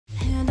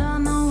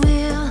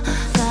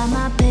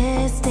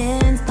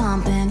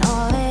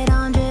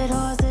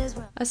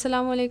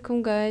अस्सलाम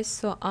वालेकुम गाइस।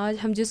 आज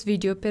हम जिस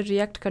वीडियो पर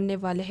रिएक्ट करने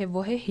वाले हैं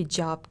वो है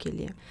हिजाब के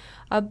लिए।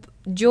 अब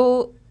जो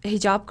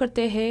हिजाब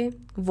करते हैं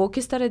वो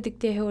किस तरह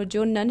दिखते हैं और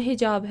जो नन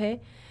हिजाब है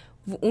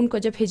वो उनको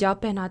जब हिजाब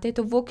पहनाते हैं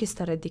तो वो किस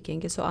तरह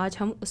दिखेंगे। आज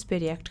हम उस पर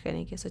रिएक्ट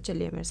करेंगे।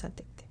 चलिए मेरे साथ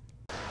देखते हैं।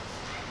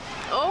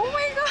 Oh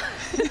my god!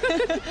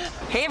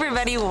 Hey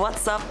everybody,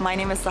 what's up? My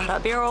name is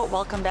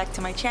Welcome back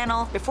to my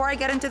channel. Before I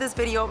get into this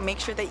video,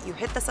 make sure that you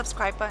hit the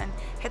subscribe button,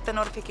 hit the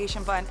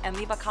notification button,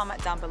 and leave a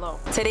comment down below.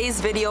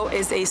 Today's video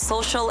is a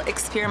social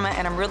experiment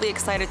and I'm really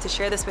excited to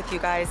share this with you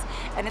guys.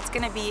 And it's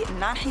gonna be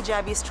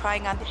non-hijabis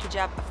trying on the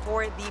hijab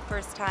for the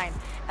first time.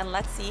 And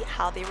let's see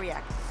how they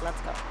react.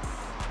 Let's go.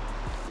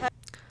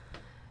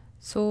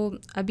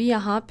 अभी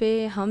यहाँ पे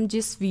हम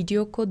जिस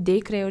video को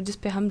देख रहे हैं और जिस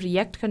पे हम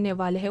रिएक्ट करने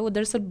वाले हैं वो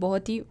दरअसल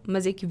बहुत ही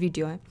मज़े की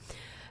वीडियो है।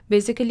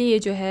 बेसिकली ये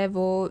जो है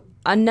वो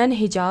नन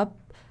हिजाब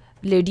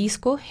लेडीज़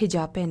को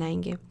हिजाब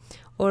पहनाएंगे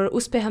और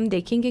उस पे हम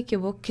देखेंगे कि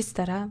वो किस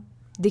तरह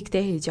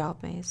दिखते हैं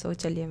हिजाब में।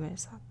 चलिए मेरे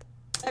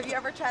साथ। Have you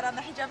ever tried on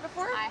the hijab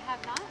before? I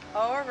have not.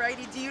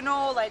 Alrighty, do you know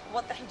like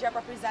what the hijab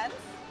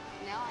represents?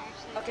 No, I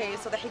actually Okay,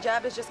 so the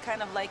hijab is just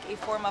kind of like a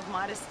form of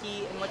modesty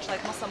in which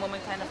like Muslim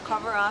women kind of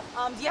cover up.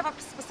 Do you have a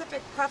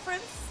specific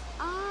preference?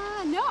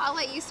 No, I'll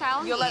let you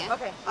style me.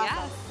 Okay,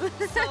 awesome.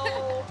 Yes. So,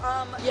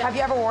 have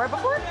you ever worn it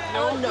before?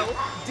 No.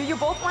 Do you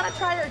both want to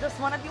try it or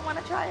just one of you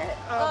want to try it?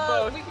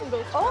 Both. We can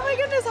both. Oh my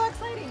goodness, how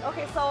exciting.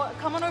 Okay, so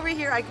come on over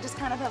here. I just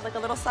kind of have like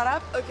a little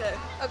setup. Okay.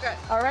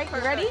 All right,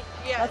 you ready?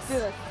 Yes. Let's do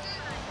this.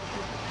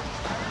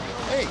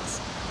 Thanks.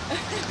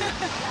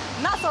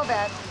 Not so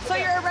bad. So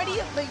you're already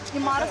like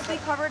modestly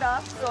covered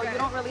up, so you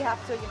don't really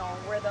have to,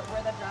 wear the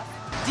dress.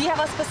 Do you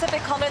have a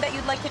specific color that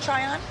you'd like to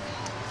try on?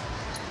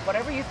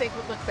 Whatever you think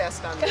would look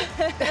best on me.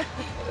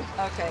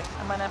 Okay,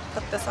 I'm gonna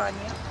put this on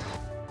you.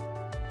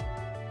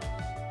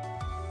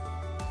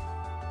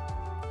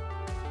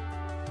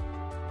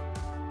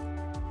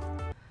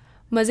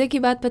 मज़े की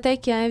बात पता है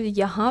क्या है,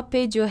 यहाँ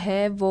पे जो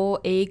है वो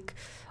एक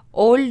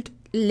ओल्ड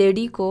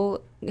लेडी को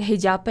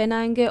हिजाब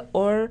पहनाएंगे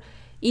और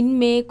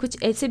इनमें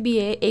कुछ ऐसे भी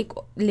है, एक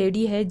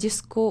लेडी है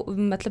जिसको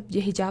मतलब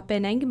ये हिजाब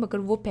पहनाएंगे मगर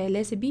वो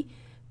पहले से भी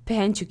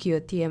पहन चुकी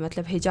होती है,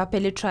 मतलब हिजाब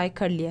पहले ट्राई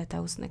कर लिया था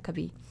उसने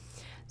कभी।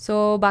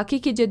 बाकी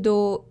की जो दो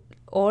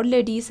और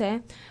लेडीज़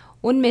हैं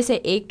उनमें से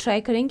एक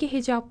ट्राई करेंगे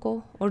हिजाब को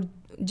और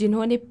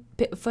जिन्होंने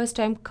फर्स्ट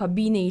टाइम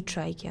कभी नहीं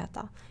ट्राई किया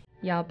था।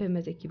 यहाँ पे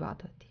मज़े की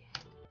बात होती है।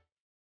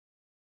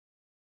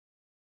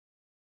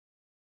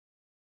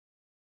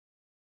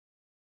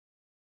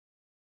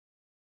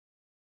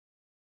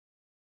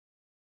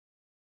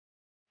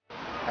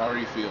 How are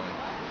you feeling?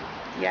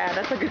 Yeah,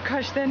 that's a good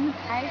question.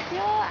 I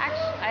feel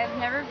actually I've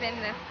never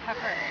been this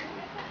covered,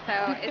 so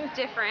it's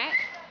different.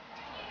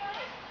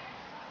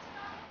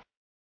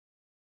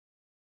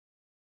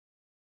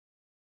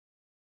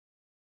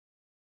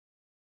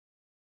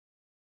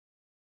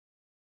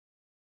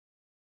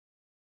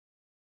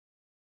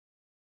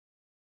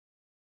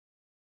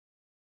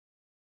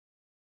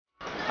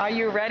 Are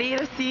you ready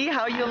to see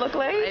how you look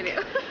like? I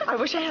do. I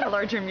wish I had a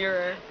larger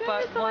mirror,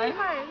 but 1,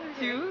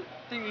 2,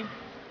 3.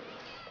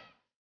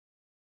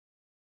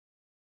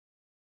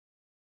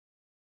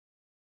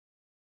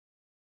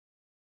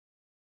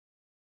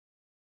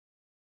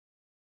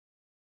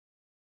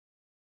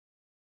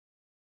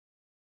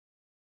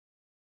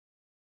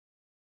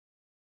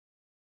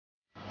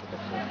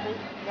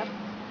 Yep.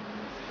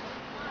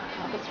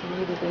 This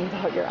really brings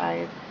out your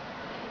eyes.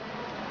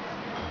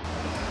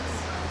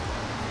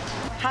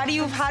 How do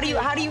you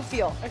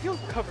feel? I feel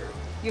covered.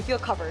 You feel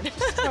covered.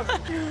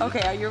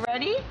 Okay, are you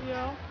ready?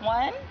 Yeah.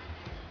 1,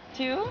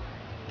 2,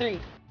 3.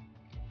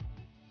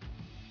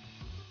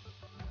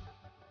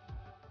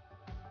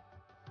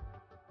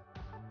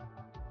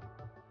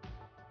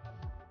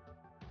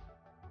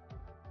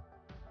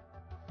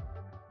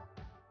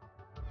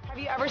 Have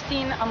you ever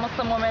seen a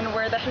Muslim woman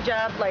wear the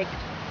hijab, like,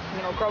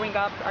 growing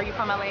up? Are you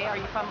from LA? Are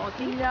you from OC?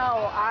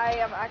 No, I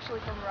am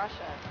actually from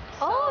Russia.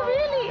 Oh,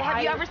 really?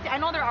 Have you ever seen, I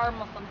know there are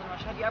Muslims in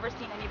Russia. Have you ever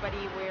seen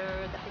anybody wear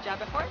the hijab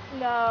before?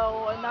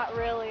 No, not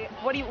really.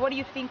 What do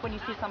you think when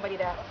you see somebody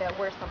that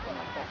wears something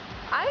like that?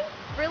 I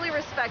really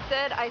respect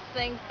it. I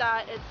think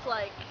that it's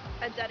like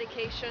a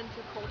dedication to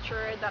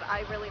culture that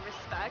I really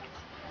respect.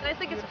 And I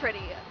think it's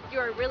pretty. You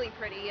are really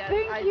pretty. And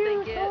I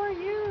think it so are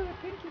you.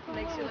 Thank you so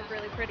makes much. you look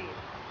really pretty.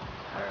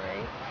 All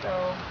right, so,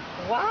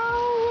 wow,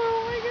 oh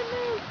my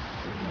goodness.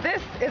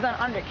 This is an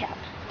undercap,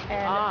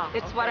 and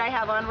it's what I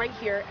have on right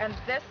here, and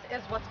this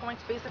is what's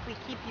going to basically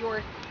keep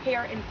your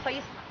hair in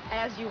place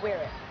as you wear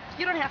it.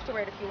 You don't have to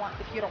wear it if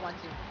you don't want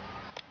to.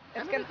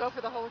 I'm going to go for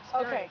the whole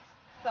experience. Okay,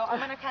 so I'm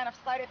going to kind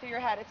of slide it through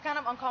your head. It's kind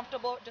of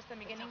uncomfortable just in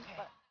the beginning,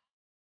 but...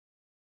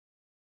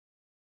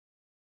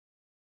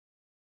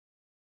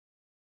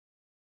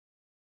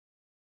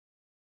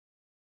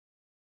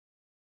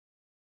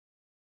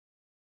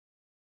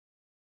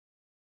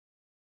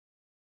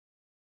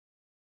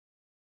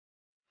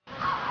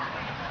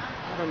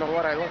 I don't know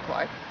what I look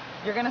like.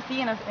 You're going to see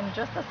in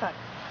just a sec.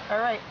 All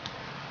right.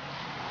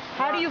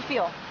 How do you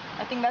feel?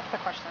 I think that's the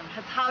question.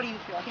 How do you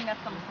feel? I think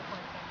that's the most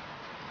important thing.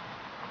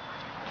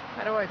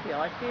 How do I feel?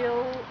 I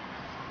feel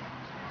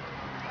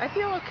I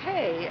feel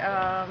okay.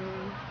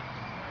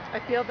 I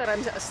feel that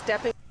I'm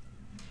stepping.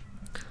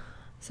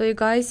 So you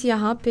guys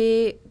यहाँ पे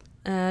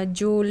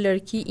जो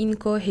लड़की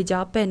इनको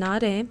हिजाब पहना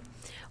रहे हैं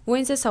वो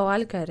इनसे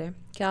सवाल कर रहे हैं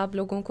कि आप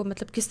लोगों को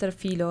मतलब किस तरह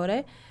फ़ील हो रहा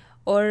है,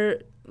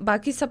 और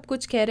बाकी सब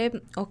कुछ कह रहे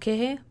ओके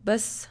है,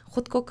 बस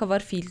ख़ुद को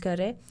कवर फ़ील कर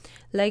रहे।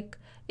 लाइक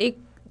एक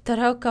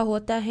तरह का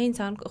होता है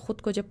इंसान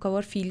ख़ुद को जब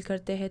कवर फ़ील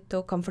करते हैं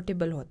तो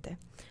कंफर्टेबल होता है।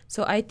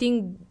 सो आई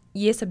थिंक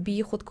ये सब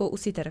भी ख़ुद को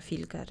उसी तरह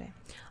फ़ील कर रहे हैं।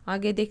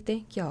 आगे देखते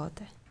हैं क्या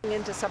होता है।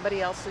 Into somebody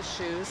else's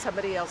shoes,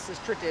 somebody else's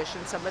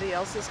tradition, somebody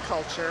else's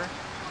culture,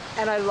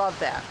 and I love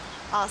that.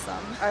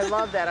 Awesome. I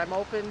love that. I'm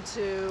open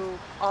to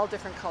all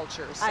different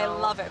cultures. So. I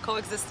love it.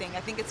 Coexisting.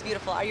 I think it's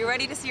beautiful. Are you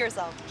ready to see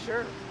yourself?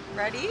 Sure.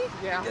 Ready?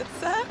 Yeah. Get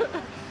set.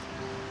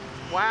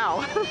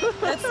 Wow.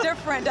 It's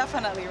different,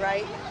 definitely,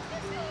 right?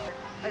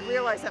 I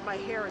realize that my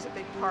hair is a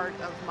big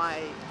part of my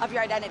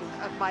identity.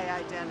 Of my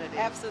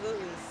identity.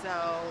 Absolutely. So,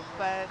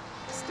 but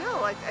still,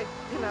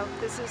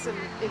 this is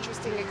an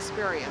interesting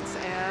experience,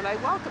 and I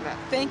welcome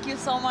it. Thank you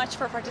so much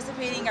for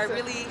participating. I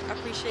really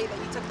appreciate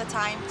that you took the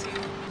time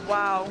to.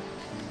 Wow.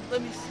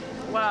 Let me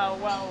see. Wow.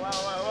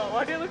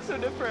 Why do you look so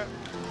different?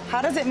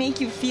 How does it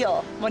make you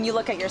feel when you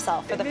look at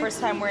yourself for the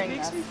first time wearing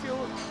this? It makes me feel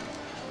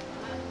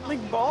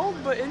like bald,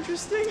 but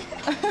interesting.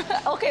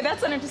 Okay,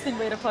 that's an interesting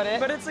way to put it.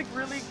 But it's like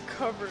really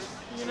covered,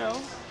 you know?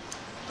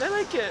 I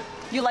like it.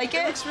 You like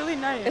it? It looks really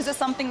nice. Is it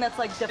something that's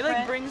like different? It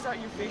like brings out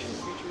your facial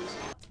features.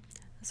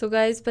 So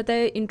guys पता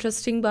है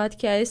interesting बात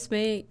क्या है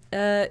इसमें,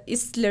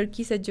 इस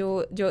लड़की से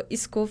जो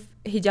इसको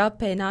हिजाब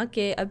पहना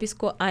के अब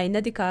इसको आईना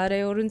दिखा रहे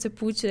हैं और उनसे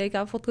पूछ रहे हैं कि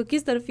आप ख़ुद को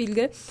किस तरह फ़ील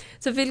करें।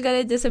 सो फील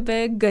करें जैसे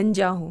मैं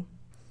गंजा हूँ,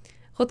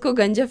 ख़ुद को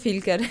गंजा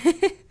फील करें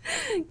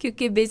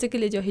क्योंकि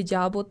बेसिकली जो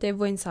हिजाब होते हैं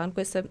वो इंसान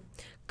को ऐसा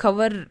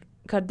कवर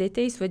कर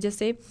देते हैं, इस वजह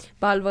से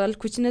बाल वाल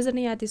कुछ नज़र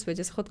नहीं आती, इस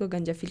वजह से ख़ुद को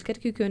गंजा फील कर,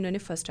 क्योंकि उन्होंने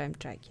फर्स्ट टाइम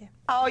ट्राई किया।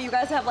 Oh, you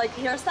guys have like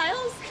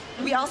hairstyles?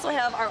 We also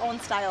have our own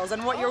styles,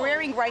 and what you're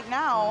wearing right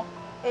now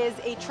is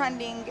a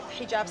trending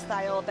hijab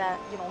style that,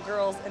 you know,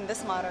 girls in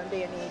this modern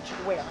day and age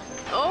wear.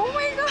 Oh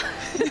my god!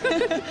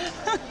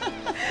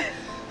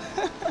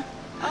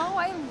 Oh,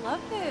 I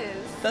love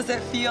this. Does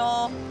it feel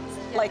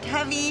like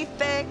heavy,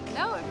 thick?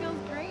 No, it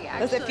feels great,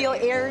 actually. Does it feel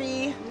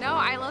airy? No,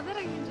 I love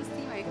that I can just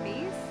see my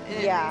face.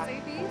 Yeah.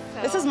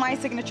 So. This is my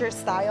signature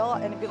style,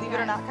 and believe it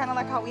or not, kind of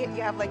like how you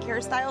have like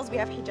hairstyles,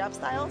 we have hijab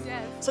styles.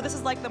 Yes. So this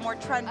is like the more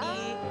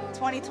trendy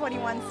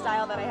 2021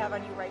 style that I have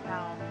on you right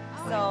now.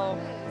 So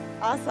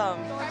awesome.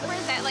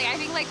 Represent, like, I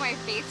think like my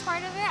face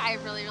part of it, I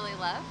really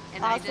love,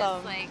 and Awesome. I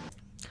just like.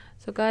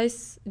 So guys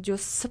जो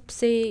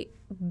सबसे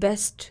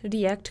best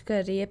react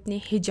कर रही है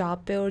अपने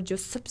हिजाब पे और जो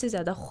सबसे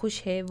ज़्यादा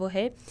खुश है वो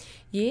है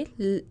ये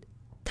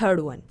थर्ड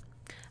वन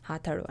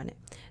है।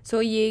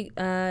 सो ये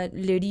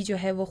लेडी जो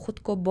है वो ख़ुद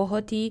को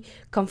बहुत ही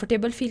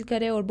कंफर्टेबल फ़ील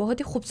करे और बहुत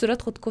ही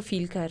खूबसूरत ख़ुद को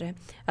फ़ील कर रहे हैं,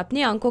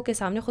 अपनी आंखों के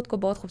सामने ख़ुद को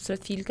बहुत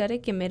खूबसूरत फ़ील करे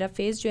कि मेरा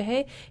फेस जो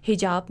है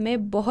हिजाब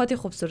में बहुत ही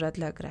खूबसूरत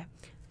लग रहा है।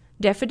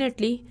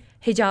 डेफिनेटली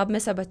हिजाब में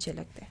सब अच्छे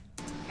लगते हैं।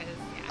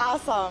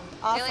 Awesome.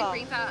 It like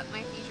brings out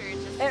my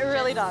features. It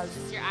really does.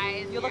 Just your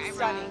eyes. You your look eyebrows,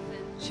 stunning.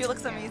 and- She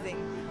looks amazing.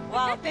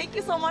 Wow, thank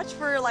you so much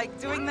for like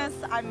doing this.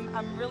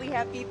 I'm really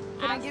happy.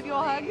 Can I give you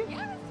a hug?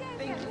 Yes.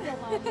 Thank you so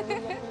much. I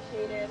really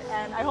appreciate it.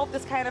 And I hope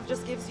this kind of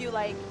just gives you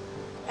like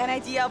an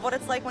idea of what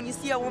it's like when you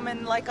see a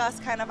woman like us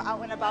kind of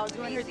out and about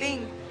doing her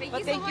thing.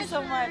 But thank you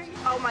so much.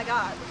 Oh my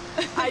god.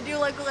 I do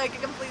look like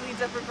a completely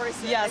different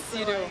person. Yes, I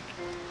you feel do. like.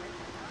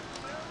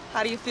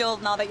 How do you feel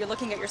now that you're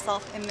looking at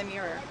yourself in the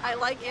mirror? I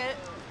like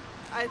it.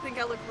 I think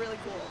I look really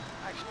cool,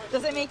 actually.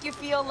 Does it make you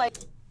feel like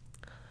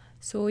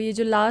सो ये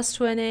जो last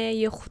one है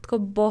ये ख़ुद को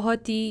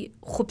बहुत ही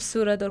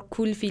खूबसूरत और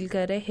cool feel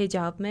कर रहे हैं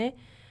हिजाब में।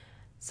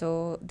 सो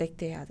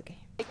देखते हैं आगे।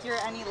 you're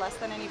any less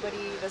than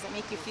anybody? Does it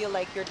make you feel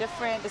like you're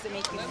different? Does it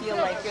make you feel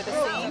like you're the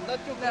same?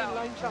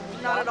 No,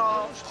 not at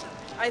all.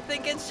 I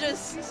think it's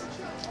just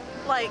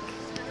like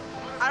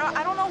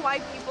I don't know why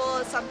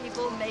some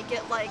people make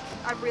it like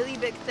a really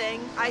big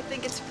thing. I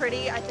think it's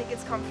pretty, I think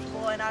it's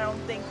comfortable, and I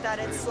don't think that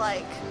it's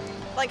like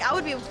I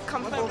would be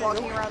comfortable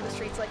walking around the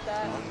streets like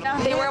that.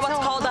 They wear what's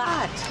called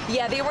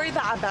they wear the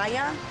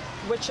abaya,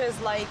 which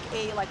is like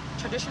a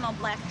traditional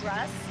black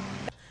dress.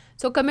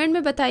 So comment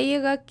में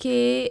बताइएगा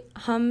कि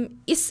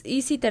हम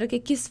इसी तरह के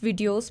किस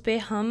videos पे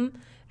हम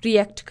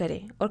रिएक्ट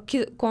करें और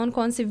कौन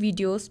कौन से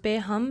वीडियोस पे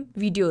हम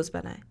वीडियोस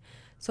बनाएं।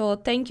 So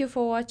thank you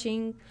for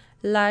watching,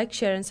 like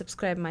share and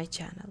subscribe my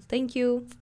channel. Thank you.